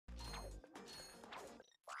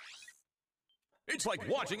It's like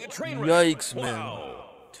watching a train wreck. Yikes, man. Wow.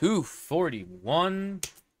 241.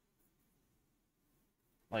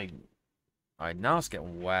 Like, alright, now it's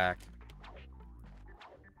getting whacked.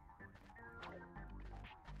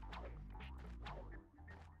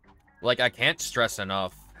 Like, I can't stress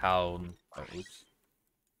enough how... Oh, oops.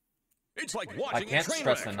 It's like I watching can't a train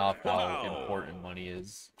stress wreck. enough how Wow. important money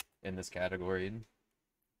is in this category.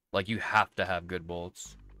 Like, you have to have good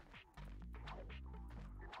bolts.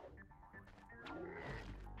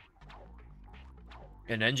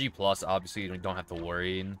 In NG Plus, obviously, you don't have to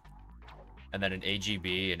worry. And then in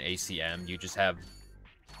AGB and ACM, you just have,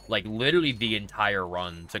 like, literally the entire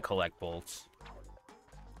run to collect bolts.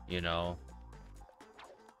 You know?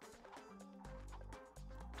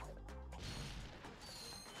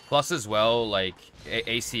 Plus, as well, like,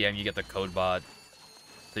 ACM, you get the code bot.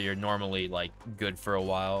 So you're normally, like, good for a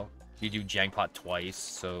while. You do Jankpot twice,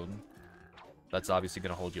 so that's obviously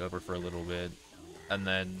going to hold you over for a little bit. And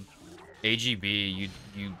then AGB,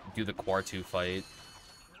 you do the Quartu fight,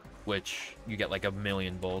 which you get, like,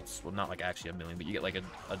 1,000,000 bolts. Well, not, like, actually 1,000,000, but you get, like,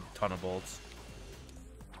 a ton of bolts.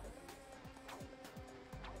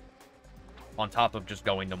 On top of just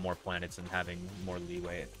going to more planets and having more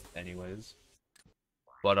leeway anyways.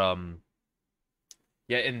 But,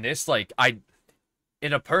 yeah, in this, like,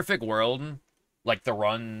 in a perfect world, like the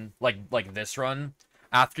run, like this run,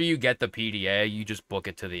 after you get the PDA, you just book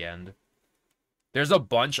it to the end. There's a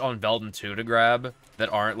bunch on Velden 2 to grab that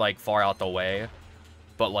aren't, like, far out the way.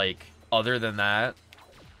 But, like, other than that,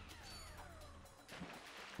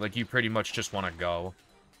 like, you pretty much just want to go.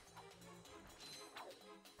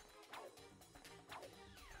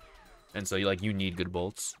 And so, you need good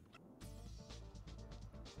bolts.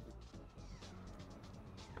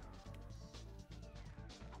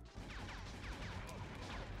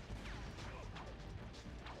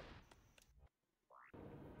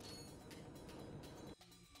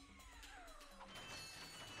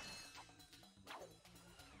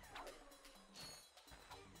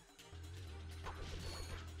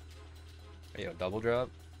 Hey, yo, double drop?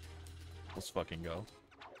 Let's fucking go.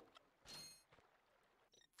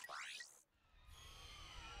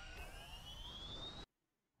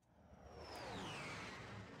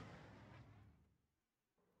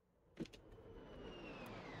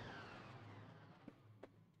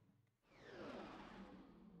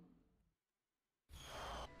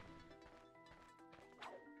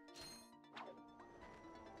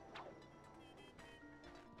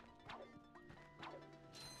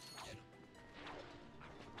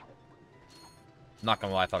 Not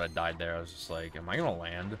gonna lie, I thought I died there. I was just like, am I gonna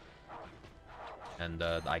land? And,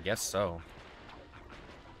 I guess so.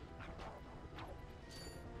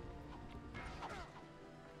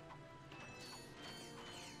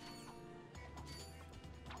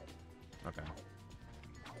 Okay.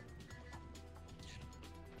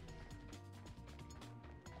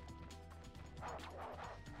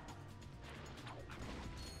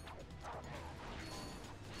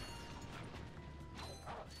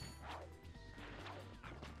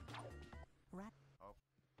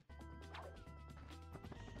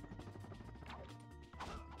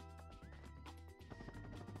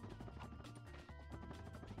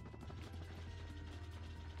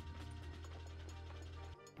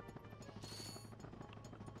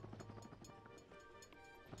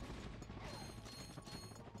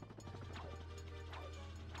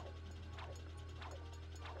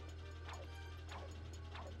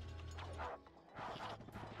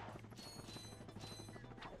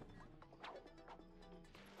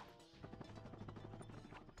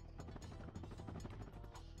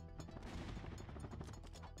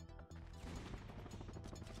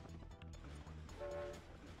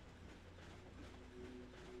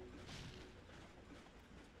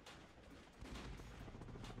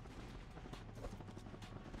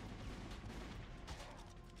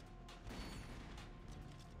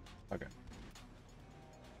 Okay.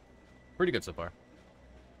 Pretty good so far.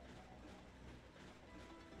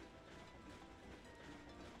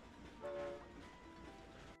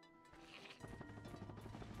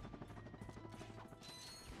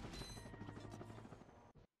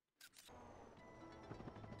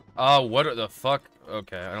 Oh, what the fuck?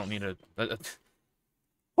 Okay, I don't need to...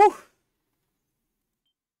 Whew!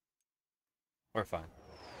 We're fine.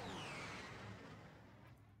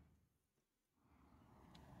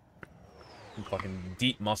 Fucking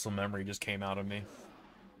deep muscle memory just came out of me.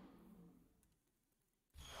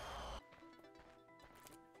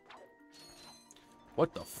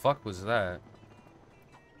 What the fuck was that?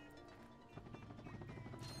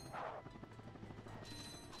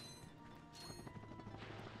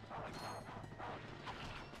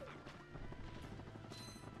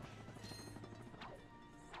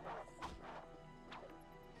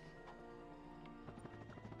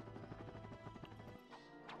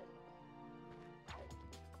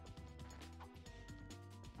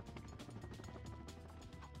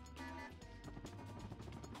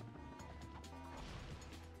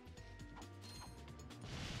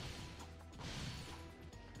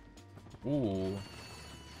 Ooh.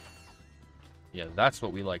 Yeah, that's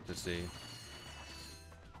what we like to see.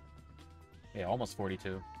 Yeah, almost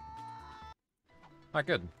 42. Alright,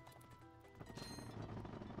 good.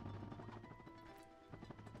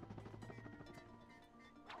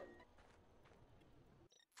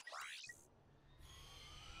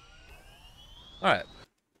 Alright.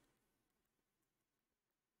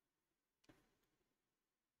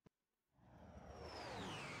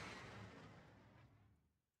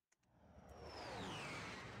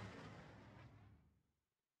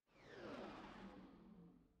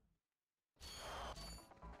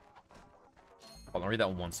 Hold on, read that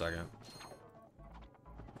in 1 second.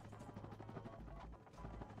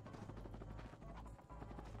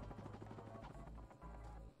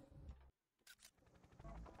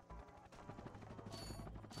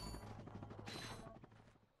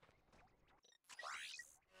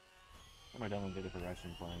 I downloaded data for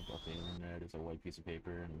Ratchet Clank off the internet. It's a white piece of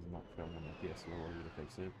paper and it's not shown on the PS4 order to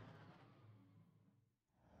fix it.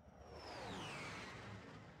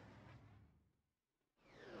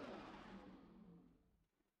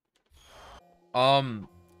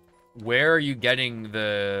 Where are you getting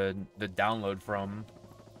the download from?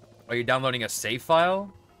 Are you downloading a save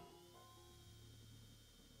file?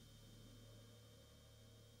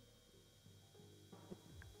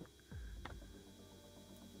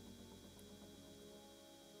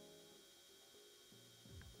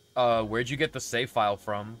 Where'd you get the save file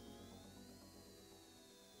from?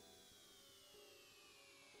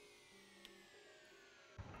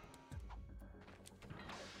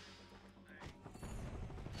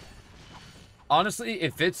 Honestly,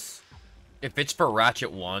 if it's for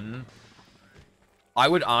Ratchet 1, I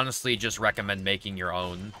would honestly just recommend making your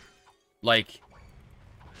own. Like,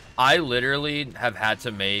 I literally have had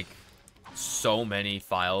to make so many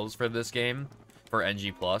files for this game, for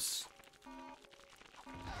NG+.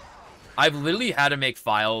 I've literally had to make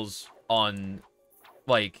files on,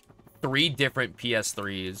 like, 3 different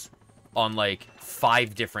PS3s on, like,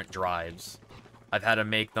 5 different drives. I've had to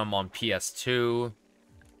make them on PS2.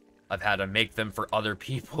 I've had to make them for other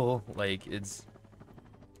people. Like, it's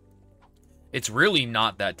really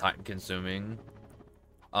not that time-consuming.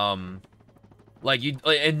 Like, you...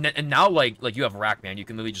 And now, like, you have Rackman. You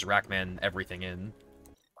can literally just Rackman everything in.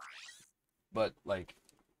 But, like...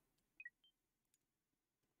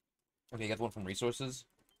 Okay, you got the one from resources.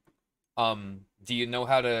 Do you know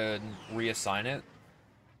how to reassign it?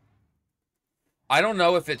 I don't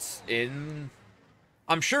know if it's in...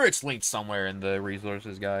 I'm sure it's linked somewhere in the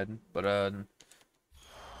resources guide, but,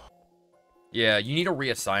 yeah, you need to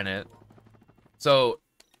reassign it. So,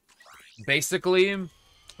 basically... That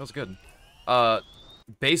was good.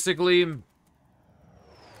 Basically...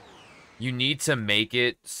 You need to make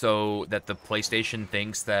it so that the PlayStation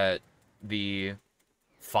thinks that the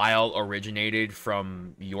file originated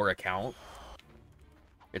from your account.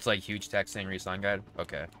 It's like huge text saying reassign guide.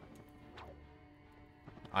 Okay.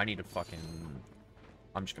 I need to fucking...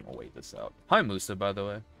 I'm just gonna wait this out. Hi, Musa, by the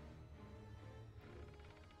way.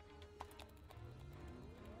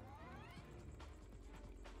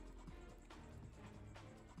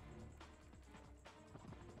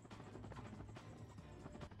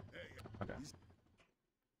 Okay.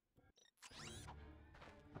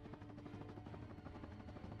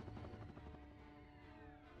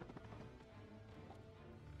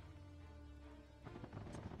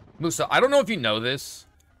 Musa, I don't know if you know this.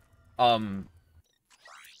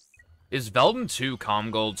 Is Velden 2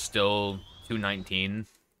 Com Gold still 219?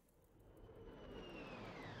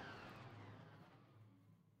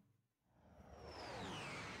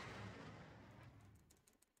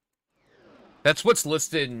 That's what's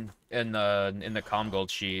listed in the Com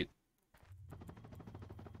Gold sheet.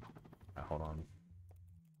 Hold on.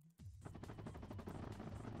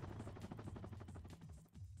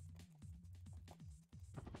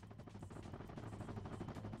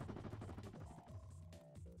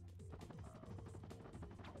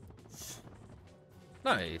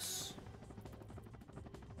 Nice.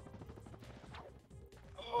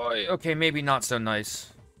 Oh, okay, maybe not so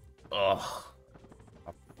nice. Ugh.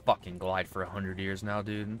 I'll fucking glide for 100 years now,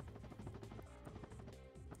 dude.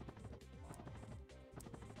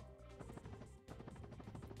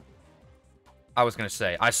 I was gonna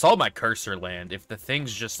say, I saw my cursor land. If the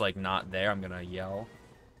thing's just, like, not there, I'm gonna yell.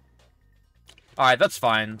 Alright, that's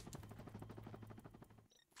fine.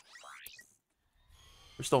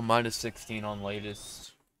 We're still minus 16 on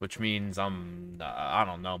latest, which means I'm, I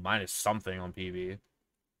don't know, minus something on PB.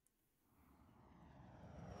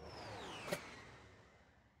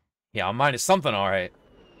 Yeah, I'm minus something, alright.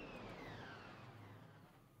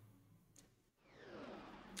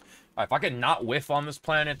 If I could not whiff on this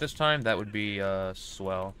planet this time, that would be,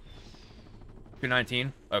 swell.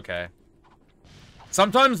 219? Okay.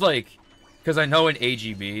 Sometimes, like, because I know in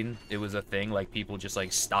AGB, it was a thing, like, people just,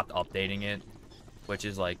 like, stopped updating it. Which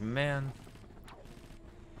is like, man.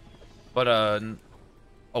 But,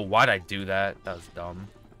 oh, why'd I do that? That was dumb.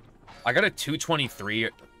 I got a 223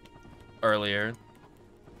 earlier.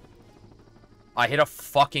 I hit a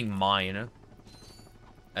fucking mine.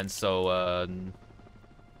 And so,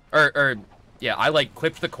 yeah, I, like,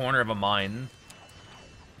 clipped the corner of a mine.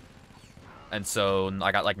 And so,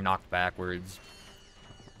 I got, like, knocked backwards.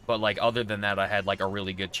 But, like, other than that, I had, like, a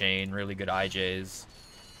really good chain, really good IJs.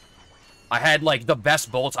 I had, like, the best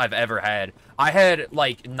bolts I've ever had. I had,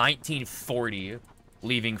 like, 1940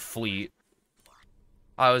 leaving fleet.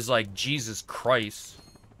 I was like, Jesus Christ.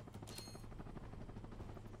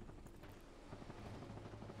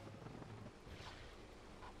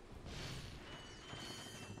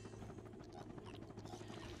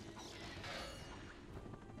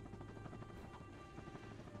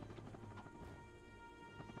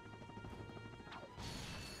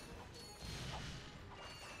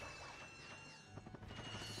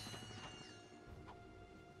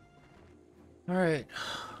 Alright.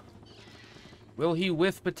 Will he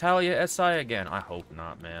whiff Batalia SI again? I hope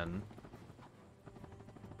not, man.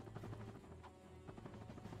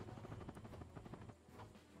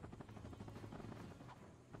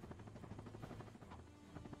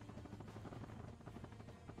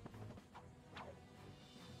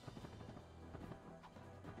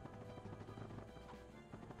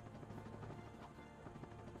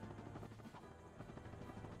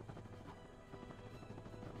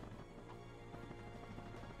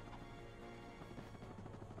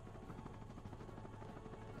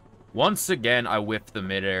 Once again, I whiffed the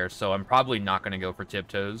midair, so I'm probably not going to go for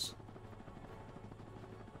tiptoes.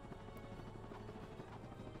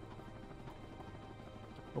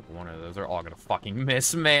 Hope one of those are all going to fucking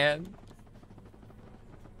miss, man.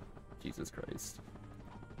 Jesus Christ.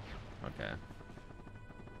 Okay.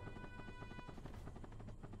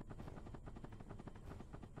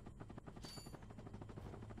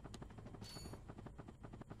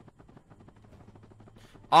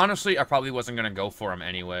 Honestly, I probably wasn't going to go for him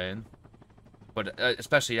anyway. But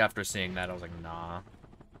especially after seeing that, I was like, nah.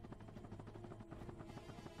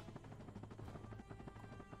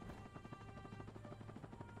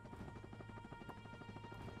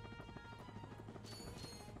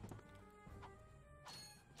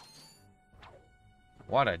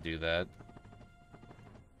 Why'd I do that?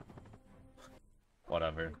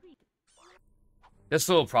 Whatever. This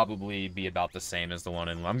will probably be about the same as the one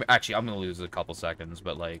in... I'm gonna lose a couple seconds,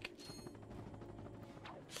 but, like...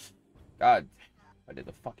 God, I did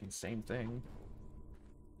the fucking same thing.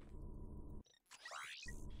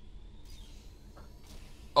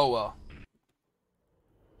 Oh, well.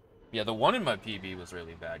 Yeah, the one in my PB was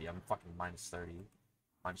really bad. Yeah, I'm fucking minus 30.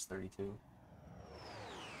 Minus 32.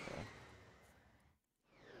 Okay.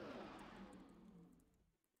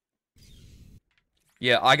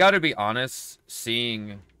 Yeah, I gotta be honest,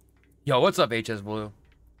 seeing... Yo, what's up, HS Blue?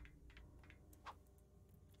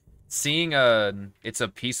 Seeing, it's a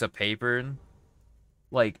piece of paper,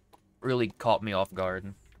 like, really caught me off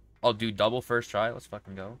guard. I'll do double first try. Let's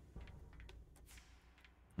fucking go.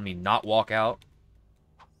 Let me not walk out.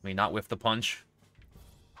 Let me not whiff the punch.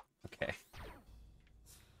 Okay.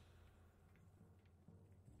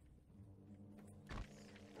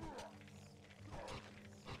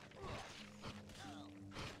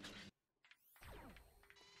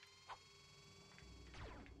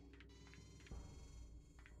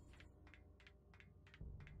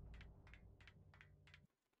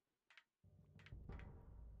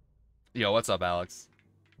 Yo, what's up, Alex?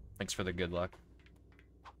 Thanks for the good luck.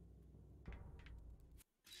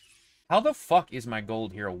 How the fuck is my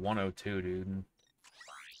gold here a 102, dude?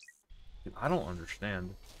 Dude, I don't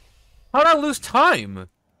understand. How'd I lose time?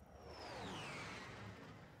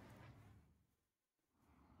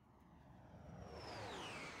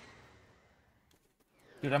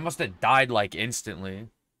 Dude, I must have died, like, instantly.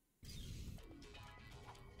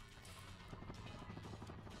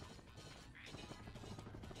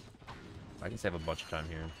 I can save a bunch of time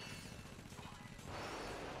here.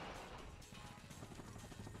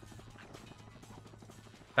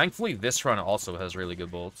 Thankfully, this run also has really good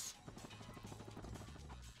bolts.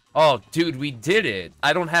 Oh, dude, we did it!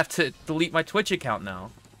 I don't have to delete my Twitch account now.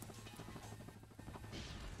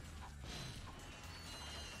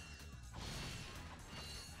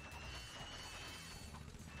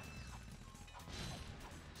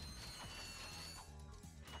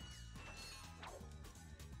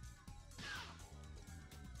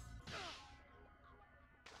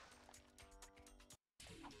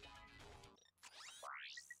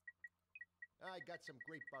 I got some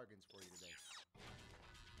great bargains for you today.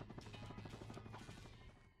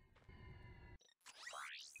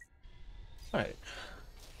 Alright.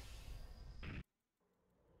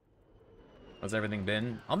 How's everything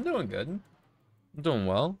been? I'm doing good. I'm doing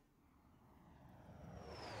well.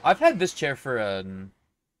 I've had this chair for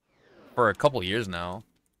a couple years now.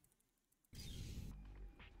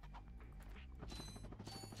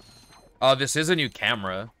 This is a new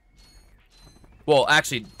camera. Well,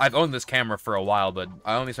 actually, I've owned this camera for a while, but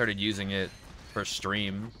I only started using it for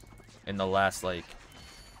stream in the last, like,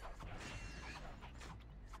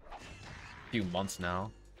 few months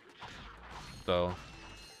now. So,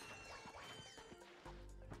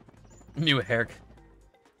 new haircut.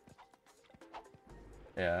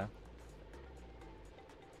 Yeah.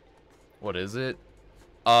 What is it?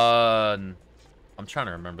 I'm trying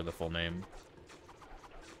to remember the full name.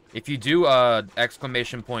 If you do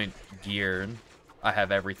exclamation point gear, I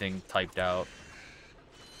have everything typed out.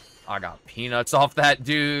 I got peanuts off that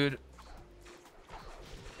dude.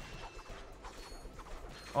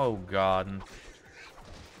 Oh god.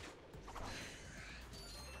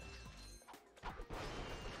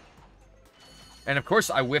 And of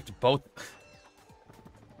course I whipped both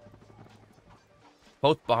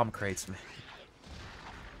bomb crates, man.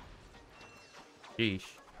 Sheesh.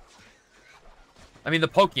 I mean, the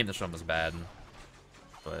poke in this one was bad,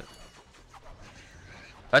 but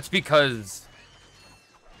that's because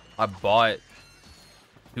I bought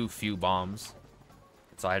too few bombs,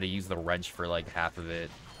 so I had to use the wrench for like half of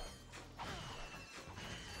it.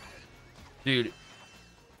 Dude,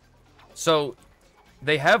 so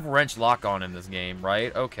they have wrench lock on in this game,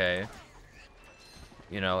 right? Okay.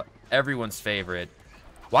 You know, everyone's favorite.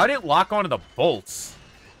 Why did it lock onto the bolts?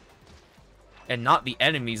 And not the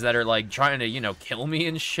enemies that are, like, trying to, you know, kill me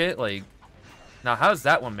and shit? Like, now, how does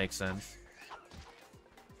that one make sense?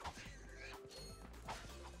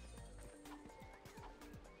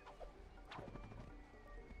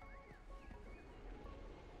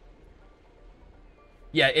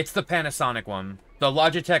 Yeah, it's the Panasonic one. The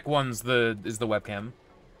Logitech one's is the webcam.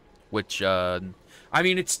 Which, I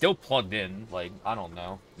mean, it's still plugged in. Like, I don't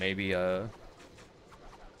know. Maybe,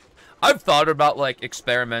 I've thought about, like,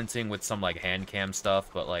 experimenting with some, like, hand cam stuff,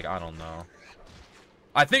 but, like, I don't know.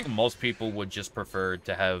 I think most people would just prefer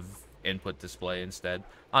to have input display instead.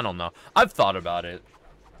 I don't know. I've thought about it.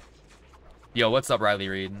 Yo, what's up, Riley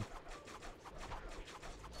Reed?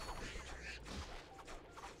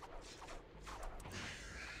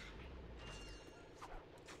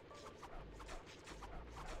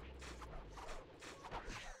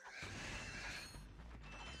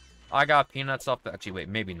 I got peanuts off the... Actually, wait,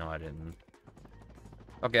 maybe no, I didn't.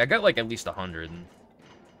 Okay, I got, like, at least 100.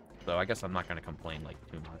 So I guess I'm not gonna complain, like,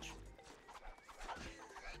 too much.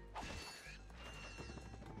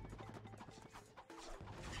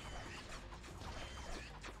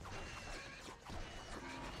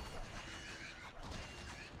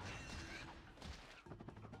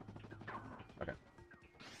 Okay.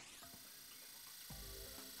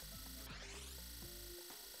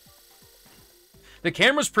 The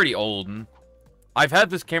camera's pretty old. I've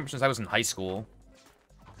had this camera since I was in high school.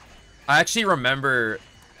 I actually remember...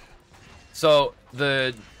 So,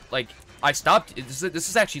 I stopped... This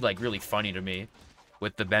is actually, like, really funny to me.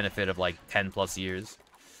 With the benefit of, like, 10 plus years.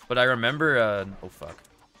 But I remember, oh, fuck.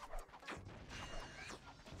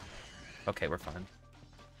 Okay, we're fine.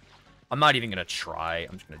 I'm not even gonna try.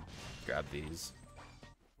 I'm just gonna grab these.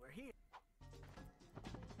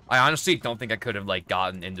 I honestly don't think I could have, like,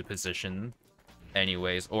 gotten into position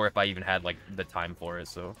anyways. Or if I even had, like, the time for it,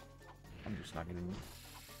 so... I'm just not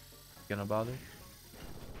gonna bother.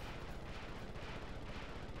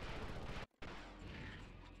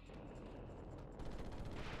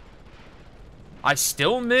 I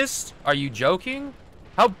still missed? Are you joking?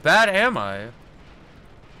 How bad am I?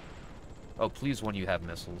 Oh, please, one of you have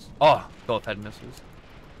missiles. Oh, both had missiles.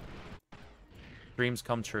 Dreams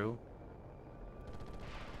come true.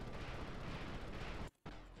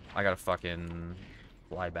 I gotta fucking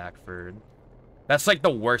fly back for... That's, like, the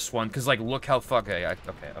worst one, because, like, look how fucking... Okay,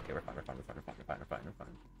 we're fine, we're fine.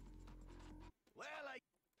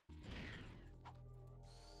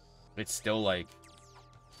 It's still, like...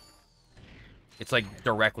 It's, like,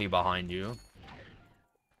 directly behind you.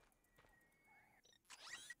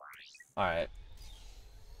 Alright.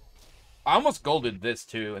 I almost golded this,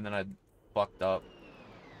 too, and then I fucked up.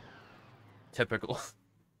 Typical.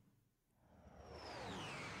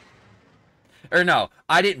 Or no,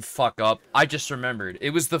 I didn't fuck up. I just remembered.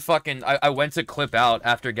 It was the fucking... I went to clip out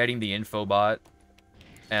after getting the info bot.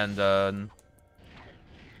 And,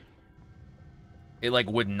 it, like,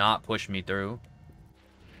 would not push me through.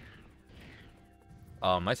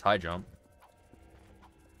 Nice high jump.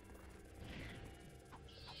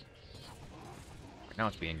 Now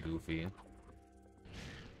it's being goofy.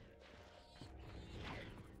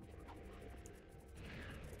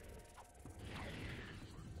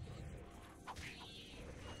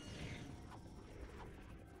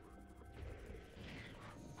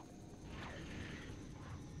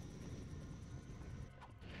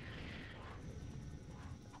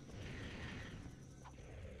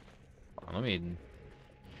 Let me...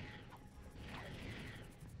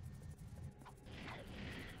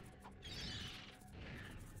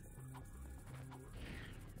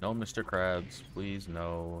 No, Mr. Krabs, please,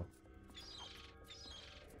 no.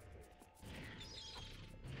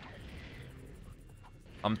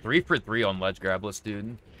 I'm 3 for 3 on ledge grabless,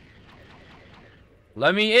 dude.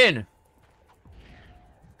 Let me in!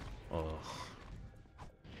 Ugh.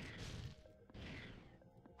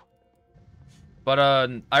 But,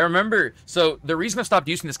 I remember... So, the reason I stopped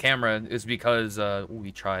using this camera is because,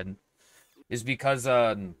 we tried. Is because,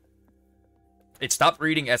 it stopped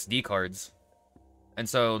reading SD cards. And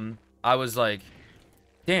so, I was like,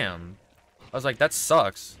 damn. I was like, that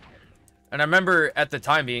sucks. And I remember at the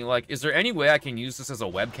time being like, is there any way I can use this as a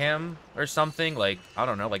webcam or something? Like, I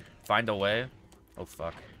don't know, like, find a way. Oh,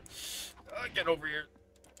 fuck. Get over here.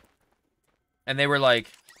 And they were like,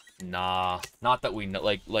 nah, not that we know,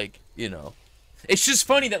 like, you know. It's just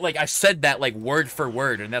funny that, like, I said that, like, word for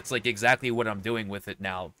word, and that's, like, exactly what I'm doing with it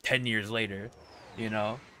now, 10 years later, you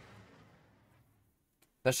know?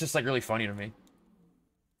 That's just, like, really funny to me.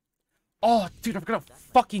 Oh, dude, I forgot how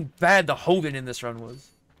fucking bad the Hoven in this run was.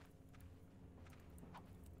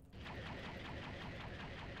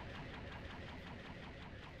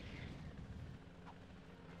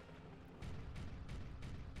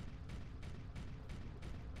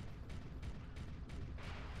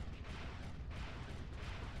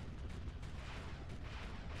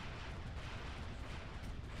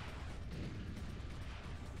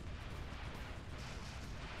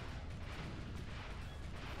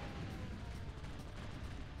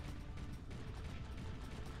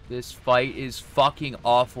 This fight is fucking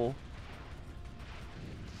awful.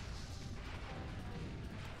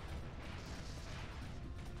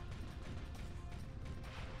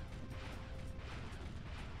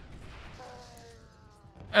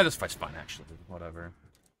 This fight's fine, actually. Whatever.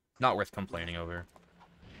 Not worth complaining over.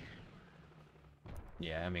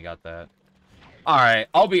 Yeah, Emmy got that. Alright,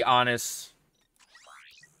 I'll be honest.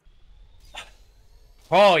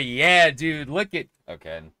 Oh, yeah, dude. Look at...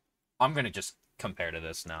 Okay. I'm gonna just compare to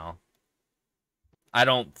this now. I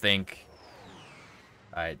don't think...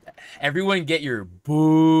 Alright. Everyone get your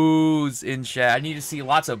boos in chat. I need to see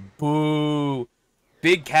lots of boo.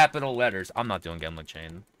 Big capital letters. I'm not doing Gemlik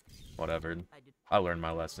Chain. Whatever. I learned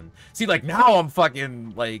my lesson. See, like, now I'm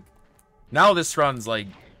fucking, like... Now this run's, like,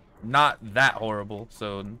 not that horrible,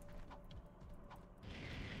 so...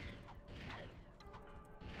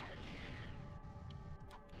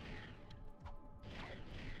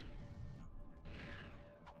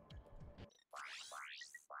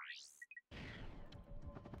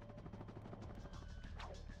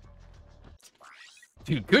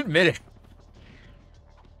 Dude, good minute.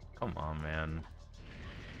 Come on, man.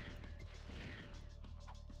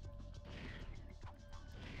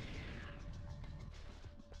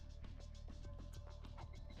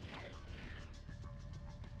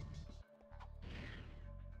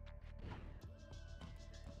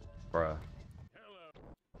 Bruh.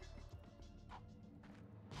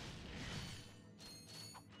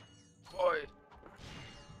 Boy.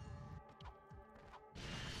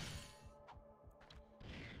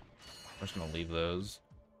 I'm just gonna leave those,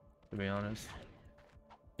 to be honest.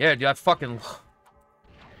 Yeah, dude, I fucking...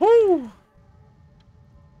 Woo!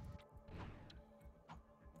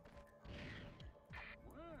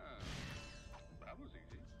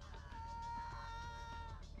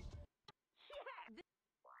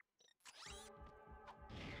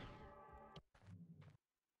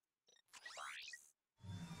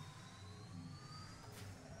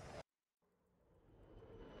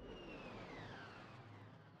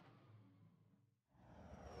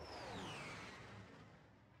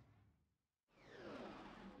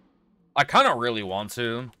 I kind of really want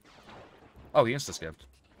to. Oh, he insta-skipped.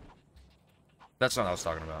 That's not what I was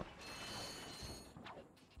talking about.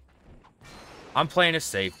 I'm playing it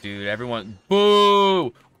safe, dude. Everyone...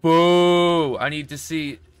 Boo! Boo! I need to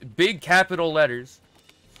see big capital letters.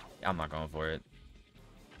 I'm not going for it.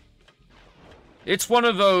 It's one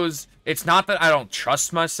of those... It's not that I don't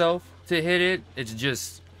trust myself to hit it. It's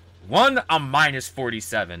just... One, I'm minus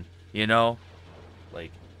 47. You know?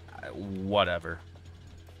 Like, whatever.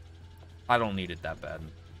 I don't need it that bad.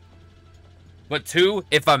 But 2,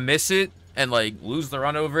 if I miss it and, like, lose the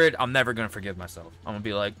run over it, I'm never gonna forgive myself. I'm gonna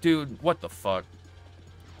be like, dude, what the fuck?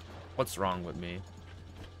 What's wrong with me?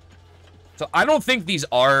 So, I don't think these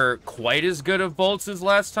are quite as good of bolts as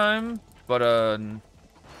last time, but,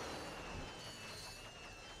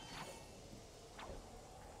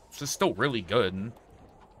 this is still really good.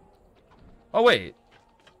 Oh, wait.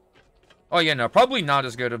 Oh, yeah, no, probably not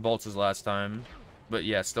as good of bolts as last time. But,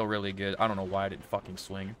 yeah, still really good. I don't know why I didn't fucking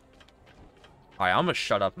swing. Alright, I'm gonna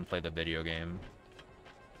shut up and play the video game.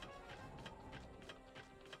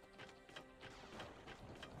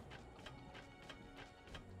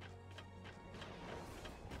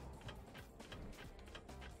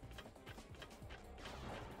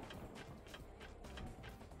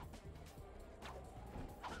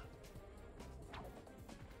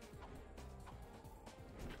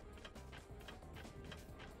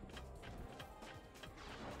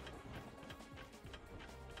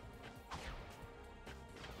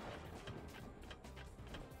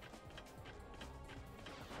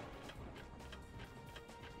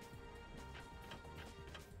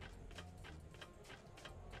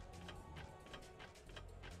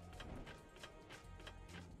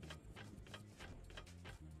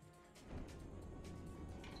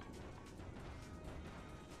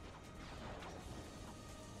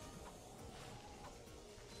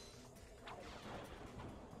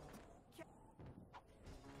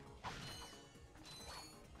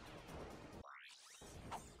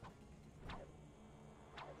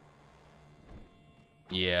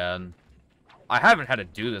 Yeah. I haven't had to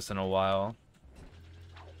do this in a while.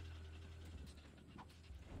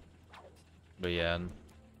 But yeah.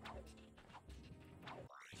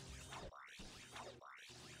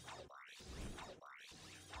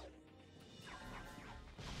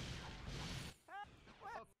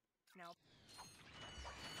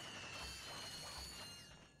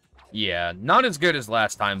 Yeah, not as good as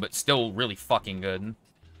last time, but still really fucking good.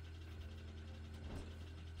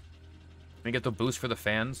 Let me get the boost for the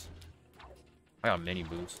fans. I got a mini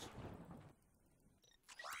boost.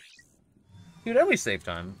 Dude, at least save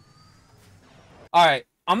time. Alright,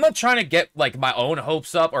 I'm not trying to get, like, my own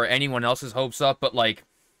hopes up or anyone else's hopes up, but, like,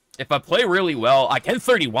 if I play really well, I can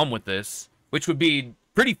 31 with this, which would be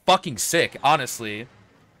pretty fucking sick, honestly.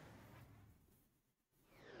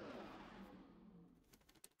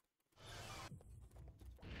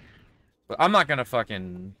 But I'm not gonna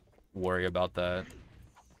fucking worry about that.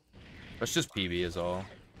 It's just PB is all.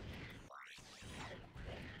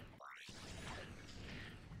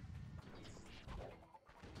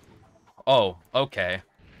 Oh, okay.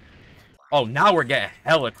 Oh, now we're getting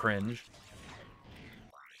hella cringe.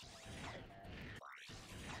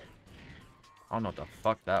 I don't know what the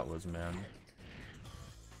fuck that was, man.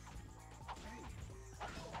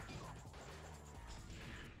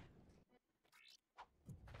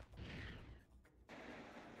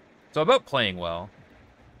 So about playing well.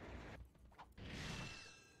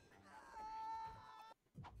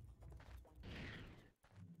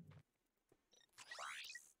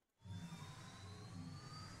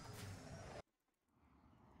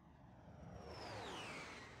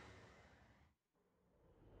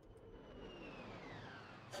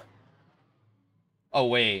 Oh,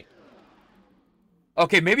 wait.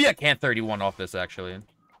 Okay, maybe I can't 31 off this, actually.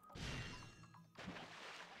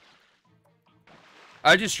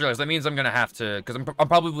 I just realized that means I'm gonna have to... Because I'm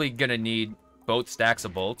probably gonna need both stacks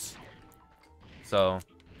of bolts. So...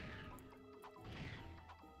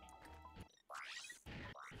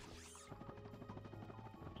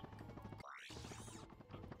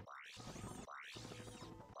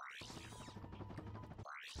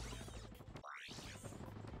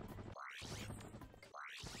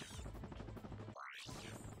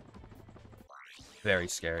 Very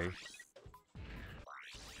scary.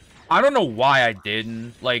 I don't know why I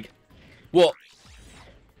didn't. Like, well...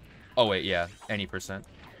 Oh, wait, yeah. Any percent.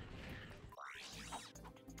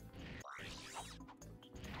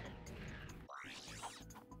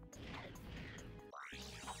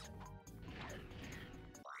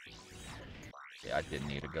 Yeah, I did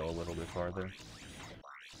need to go a little bit farther.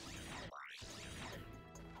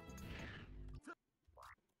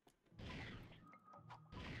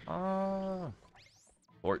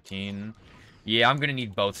 14. Yeah, I'm gonna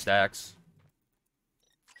need both stacks.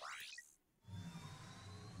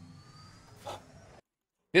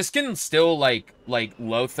 This can still, like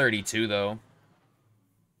low 32, though.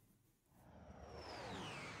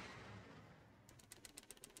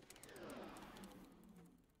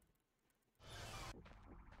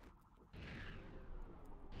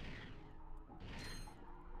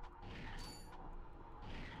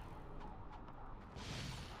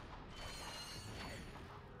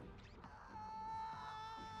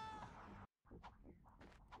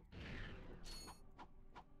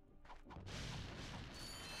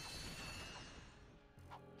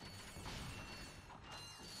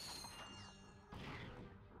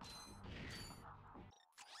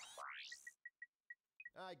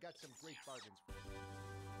 I got some great bargains for you.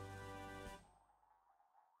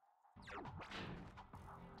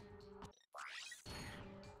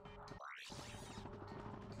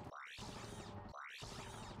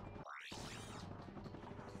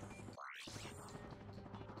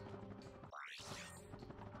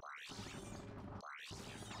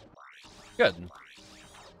 Good.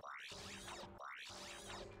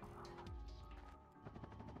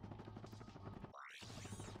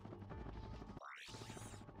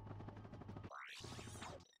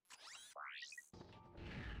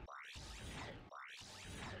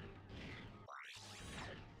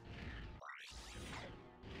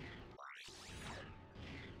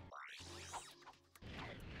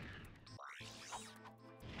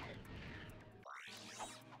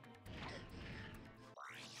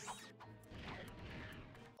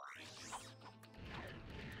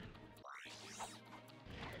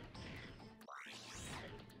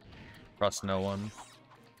 Trust no one.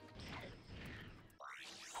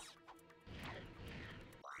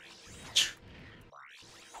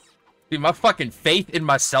 Dude, my fucking faith in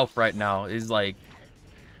myself right now is like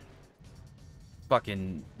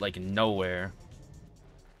fucking like nowhere.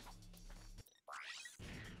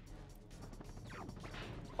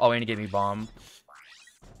 Oh, and he gave me bomb.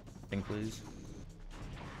 Thing, please.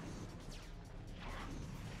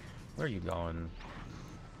 Where are you going?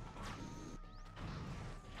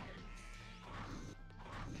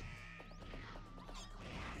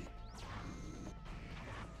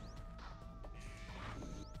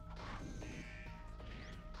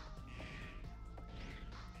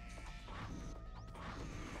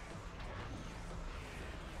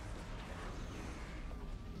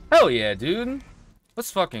 Hell yeah, dude.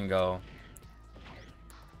 Let's fucking go.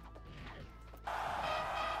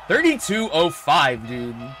 3205,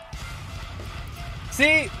 dude.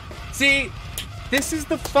 See, this is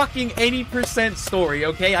the fucking 80% story,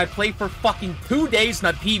 okay? I play for fucking 2 days and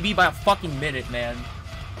I PB by a fucking minute, man.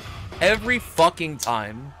 Every fucking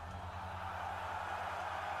time.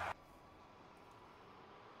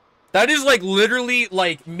 That is like literally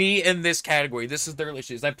like me in this category. This is the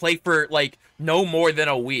relationship. I play for like no more than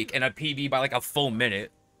a week and I PB by like a full minute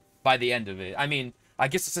by the end of it. I mean, I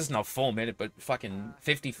guess this isn't a full minute, but fucking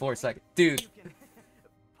 54 seconds. Dude.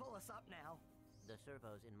 Pull us up now. The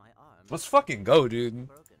servos in my arm. Let's fucking go, dude.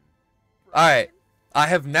 Alright. I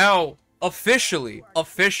have now officially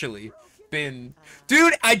been...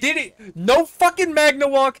 Dude, I did it! No fucking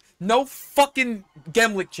magnewalk, no fucking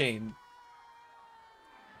gemlik chain.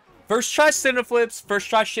 First try cineflips, first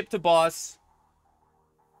try ship to boss.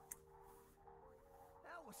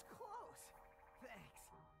 That was close. Thanks.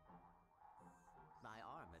 My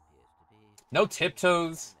arm appears to be No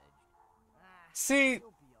tiptoes. See? You'll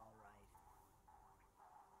be all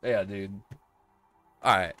right. Yeah, dude.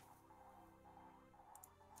 Alright.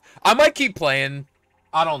 I might keep playing.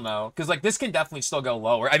 I don't know. Because, like, this can definitely still go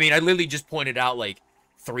lower. I mean, I literally just pointed out, like,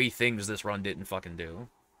 3 things this run didn't fucking do.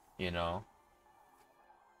 You know?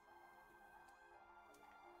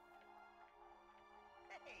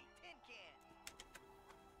 Hey, tin can.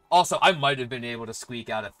 Also, I might have been able to squeak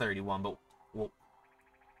out at 31, but... Well,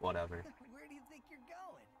 whatever. Where do you think you're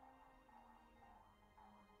going?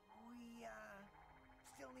 We,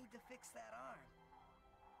 still need to fix that arm.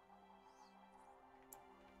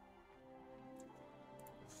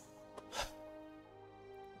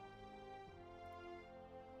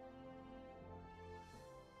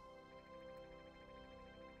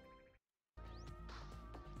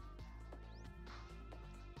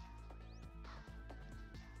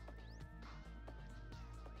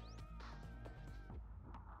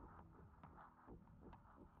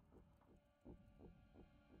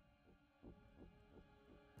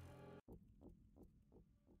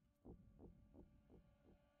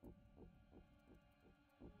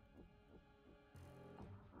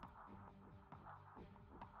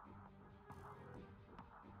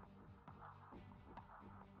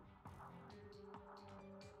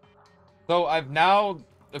 So, I've now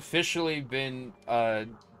officially been,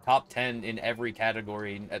 top 10 in every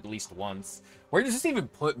category at least once. Where does this even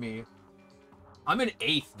put me? I'm in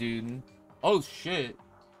 8th, dude. Oh, shit.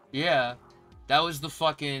 Yeah. That was the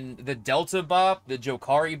fucking... The Delta Bop, the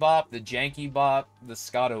Jokari Bop, the Janky Bop, the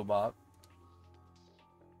Scotto Bop.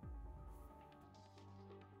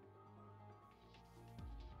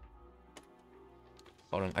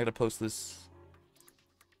 Hold on, I gotta post this.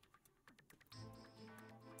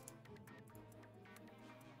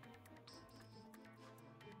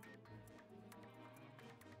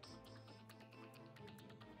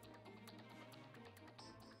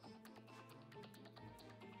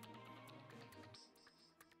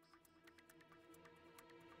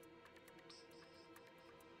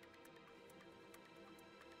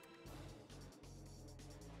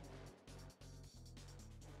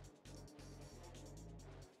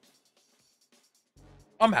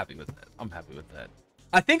 I'm happy with that. I'm happy with that.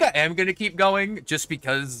 I think I am gonna keep going just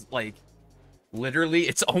because, like, literally,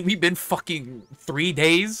 it's only been fucking 3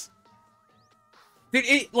 days. Dude,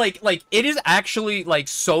 it is actually, like,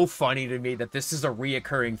 so funny to me that this is a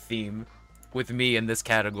reoccurring theme with me in this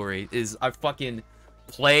category, is I fucking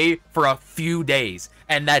play for a few days,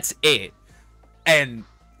 and that's it. And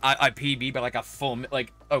I PB by, like, a full,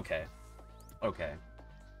 like, okay. Okay.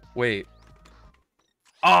 Wait.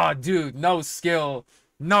 Ah, dude, no skill.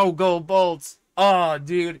 No gold bolts. Ah,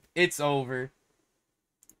 dude, it's over.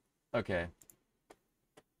 Okay.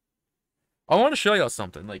 I want to show y'all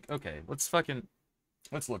something. Like, okay, let's look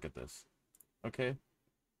at this. Okay.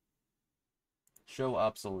 Show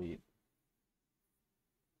obsolete.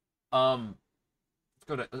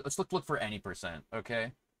 Let's look for any percent,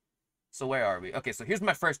 okay? So where are we? Okay, so here's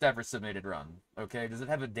my first ever submitted run. Okay, does it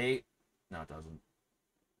have a date? No, it doesn't.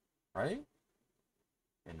 Right?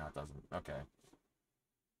 Yeah, no, it doesn't. Okay.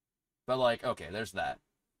 But, like, okay, there's that.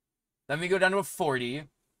 Then we go down to a 40.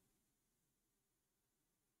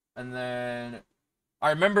 And then I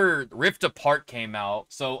remember Rift Apart came out,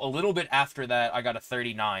 so a little bit after that, I got a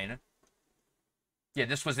 39. Yeah,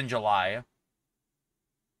 this was in July.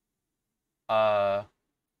 And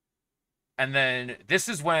then this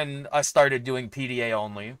is when I started doing PDA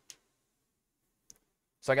only.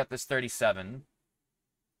 So I got this 37.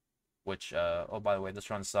 Which, oh, by the way, this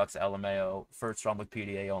run sucks. LMAO, first run with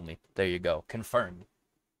PDA only. There you go. Confirmed.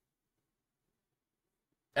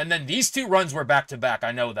 And then these two runs were back-to-back.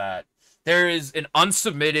 I know that. There is an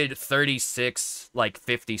unsubmitted 36, like,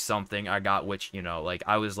 50-something I got, which, you know, like,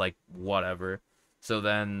 I was like, whatever. So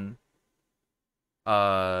then,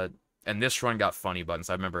 and this run got funny buttons.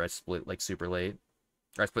 I remember I split, like, super late.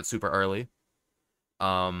 Or I split super early.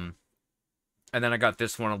 And then I got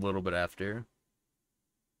this one a little bit after.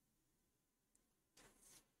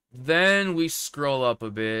 Then we scroll up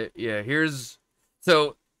a bit. Yeah, here's...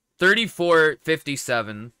 So,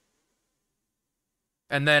 34.57.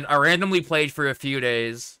 And then I randomly played for a few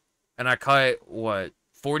days. And I cut, what,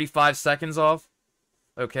 45 seconds off?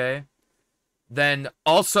 Okay. Then,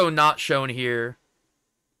 also not shown here,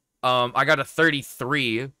 I got a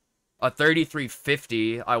 33. A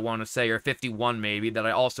 33.50, I want to say, or 51 maybe, that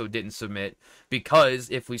I also didn't submit. Because,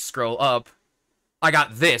 if we scroll up, I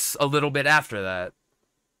got this a little bit after that.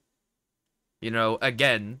 You know,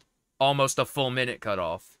 again, almost a full minute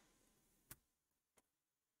cutoff.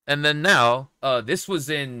 And then now, this was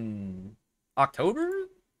in October?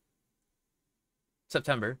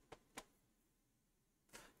 September.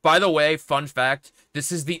 By the way, fun fact,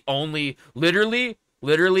 this is the only, literally,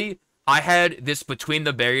 I had this Between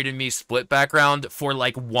the Buried and Me split background for,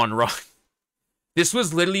 like, one run. This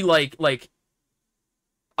was literally, like,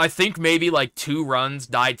 I think maybe, like, 2 runs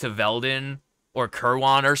died to Veldin or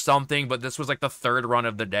Kerwan or something, but this was, like, the 3rd run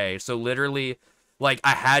of the day. So, literally, like,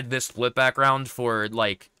 I had this split background for,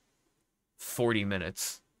 like, 40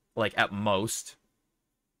 minutes. Like, at most.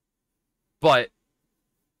 But,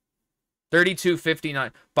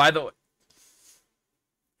 32.59. By the way...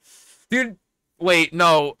 Dude, wait,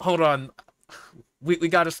 no, hold on. We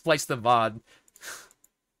gotta splice the VOD.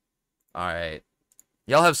 Alright.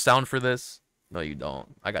 Y'all have sound for this? No, you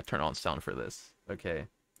don't. I gotta turn on sound for this. Okay.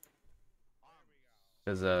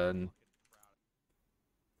 Because,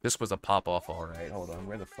 this was a pop-off, alright. Hold on,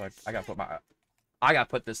 where the fuck? I gotta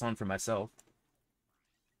put this on for myself.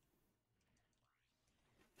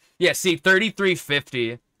 Yeah, see,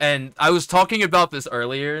 33.50. And I was talking about this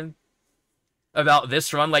earlier. About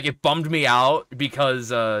this run. Like, it bummed me out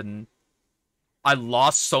because, I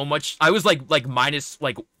lost so much. I was, like, minus,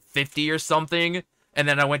 like, 50 or something. And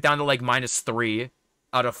then I went down to, like, -3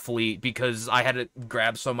 out of fleet because I had to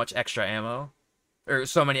grab so much extra ammo. Or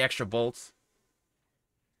so many extra bolts.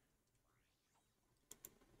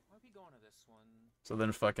 So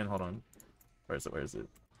then fucking, hold on. Where is it?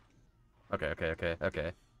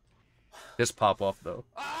 Okay. This pop off, though.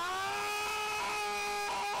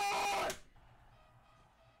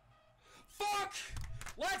 Fuck!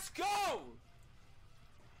 Let's go!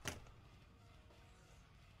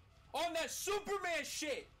 On that Superman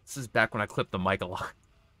shit! This is back when I clipped the mic a lot.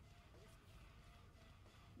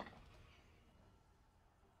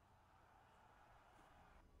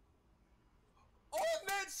 On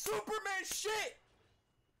that Superman shit!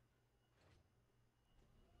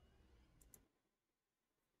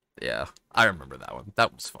 Yeah, I remember that one.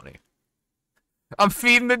 That was funny. I'm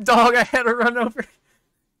feeding the dog. I had to run over.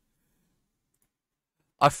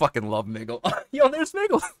 I fucking love Miggle. Yo, there's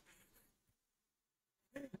Miggle.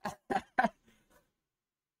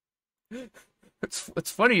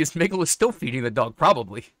 What's funny is Miggle is still feeding the dog,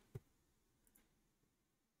 probably.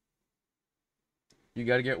 You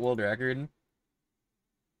gotta get world record.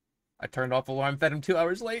 I turned off alarm, fed him 2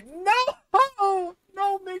 hours late. No! Oh,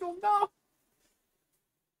 no, Miguel, no!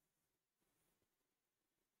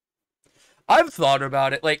 I've thought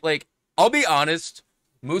about it. Like, I'll be honest.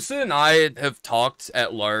 Musa and I have talked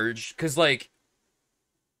at large. Because, like,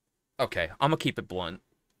 okay, I'm gonna keep it blunt.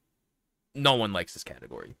 No one likes this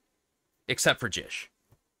category. Except for Jish.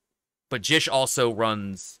 But Jish also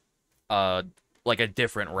runs, like, a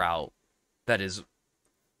different route that is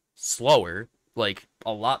slower. Like,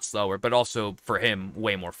 a lot slower. But also, for him,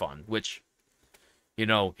 way more fun. Which, you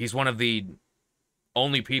know, he's one of the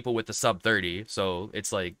only people with the sub 30. So,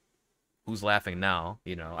 it's like, who's laughing now,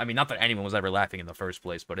 you know? I mean, not that anyone was ever laughing in the first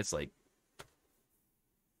place, but it's like...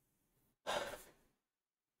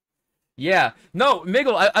 Yeah. No,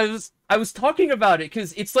 Miguel, I was talking about it,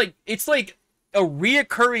 because it's like a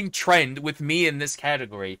reoccurring trend with me in this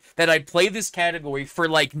category, that I play this category for,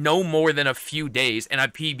 like, no more than a few days, and I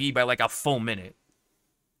PB by, like, a full minute.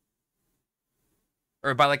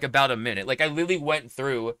 Or by, like, about a minute. Like, I literally went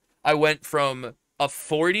through... I went from a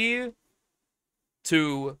 40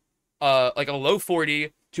 to... like a low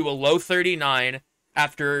 40 to a low 39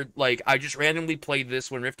 after, like, I just randomly played this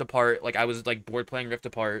when Rift Apart, like, I was, like, bored playing Rift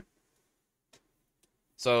Apart.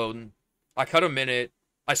 So, I cut a minute.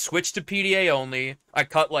 I switched to PDA only. I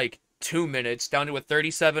cut, like, 2 minutes down to a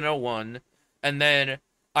 37:01. And then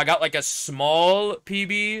I got, like, a small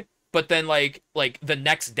PB, but then, like, the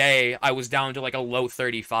next day, I was down to, like, a low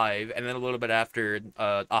 35. And then a little bit after,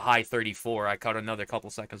 a high 34, I cut another couple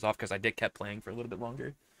seconds off because I kept playing for a little bit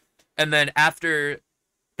longer. And then after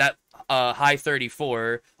that high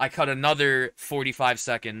 34, I cut another 45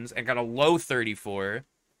 seconds and got a low 34.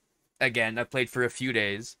 Again, I played for a few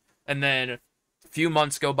days. And then a few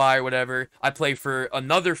months go by or whatever. I played for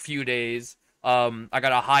another few days. I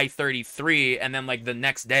got a high 33. And then, like, the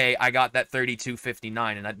next day, I got that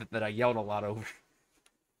 32:59. And that I yelled a lot over.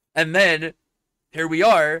 And then, here we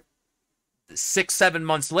are, 6-7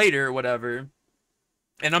 months later or whatever.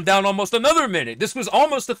 And I'm down almost another minute. This was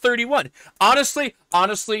almost a 31. Honestly,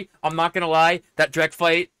 I'm not gonna lie. That Drek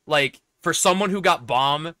fight, like, for someone who got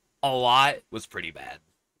bomb a lot, was pretty bad.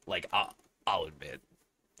 Like, I'll admit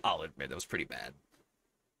that was pretty bad.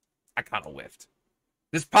 I kind of whiffed.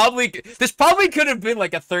 This probably could have been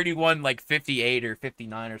like a 31, like 58 or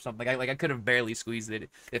 59 or something. I could have barely squeezed it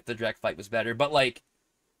if the Drek fight was better. But, like,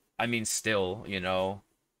 I mean, still, you know.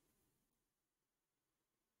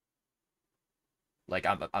 Like,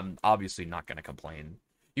 I'm obviously not gonna complain.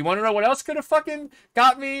 You want to know what else could have fucking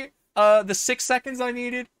got me the 6 seconds I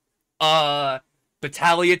needed?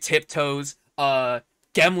 Batalia tiptoes,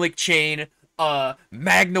 gemlik chain,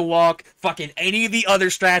 magnewalk, fucking any of the other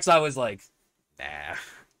strats. I was like, nah.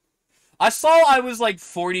 I saw I was like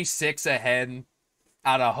 46 ahead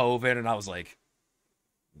out of Hoven, and I was like,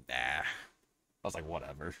 nah. I was like,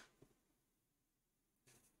 whatever.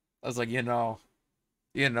 I was like, you know.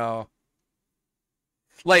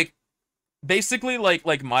 Like, basically,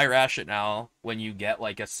 like my rationale when you get,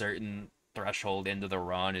 like, a certain threshold into the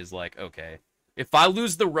run is, like, okay, if I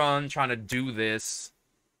lose the run trying to do this,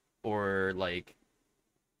 or, like,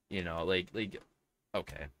 you know, like,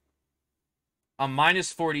 okay. I'm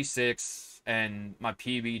minus 46, and my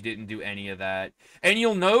PB didn't do any of that. And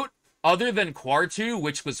you'll note, other than Quartu,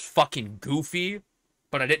 which was fucking goofy,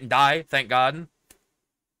 but I didn't die, thank God,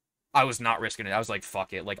 I was not risking it. I was like,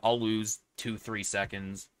 fuck it. Like, I'll lose 2-3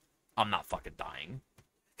 seconds. I'm not fucking dying.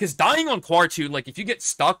 Because dying on Quartu, like, if you get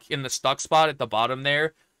stuck in the stuck spot at the bottom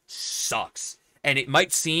there, sucks. And it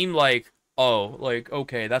might seem like, oh, like,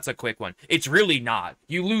 okay, that's a quick one. It's really not.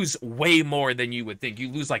 You lose way more than you would think. You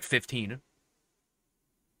lose, like, 15.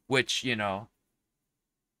 Which, you know,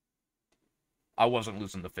 I wasn't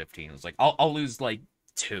losing the 15. It was like, I'll lose, like,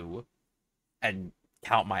 2. And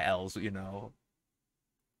count my L's, you know.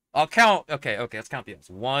 I'll count... Okay, let's count the L's.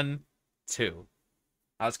 1, 2.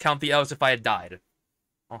 Let's count the L's if I had died.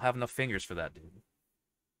 I don't have enough fingers for that, dude.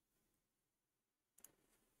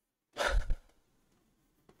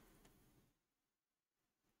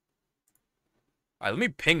 Alright, let me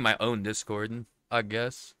ping my own Discord, I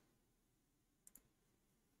guess.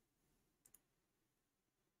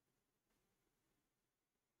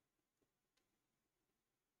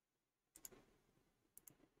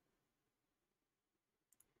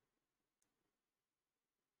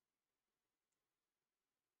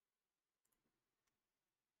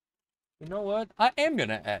 You know what? I am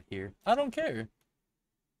gonna at here. I don't care.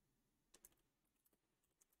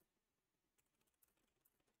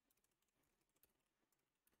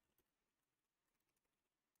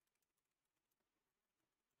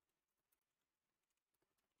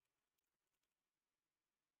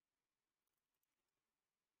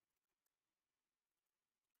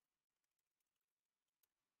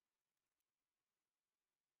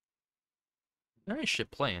 There ain't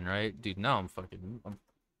shit playing, right? Dude, now I'm freaking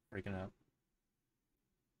out.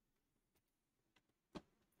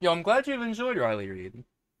 Yo, I'm glad you've enjoyed Riley Reid.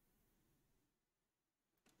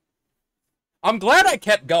 I'm glad I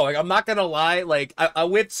kept going. I'm not gonna lie. Like, I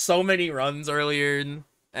whipped so many runs earlier,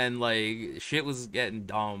 and like, shit was getting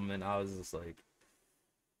dumb, and I was just like,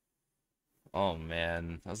 oh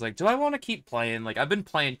man. I was like, do I want to keep playing? Like,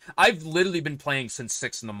 I've literally been playing since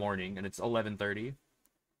 6 in the morning, and it's 11:30.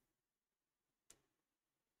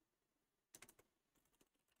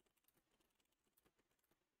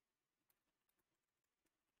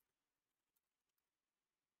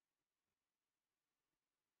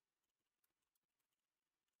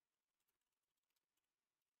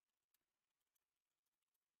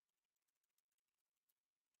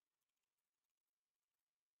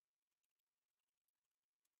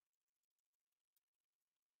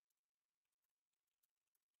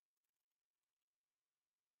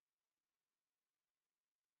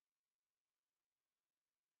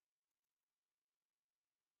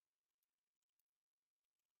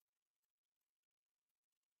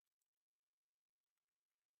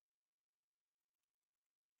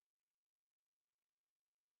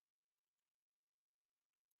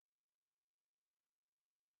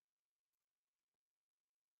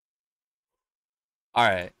 All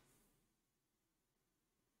right.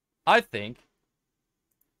 I think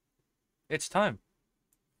it's time.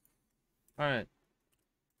 All right.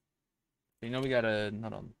 You know we gotta,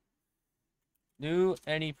 hold on. New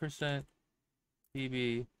any percent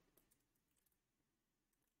PB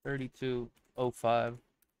 3205.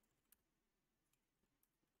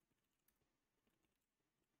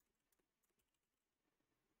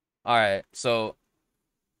 All right. So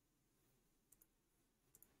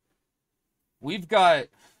we've got,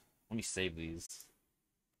 let me save these.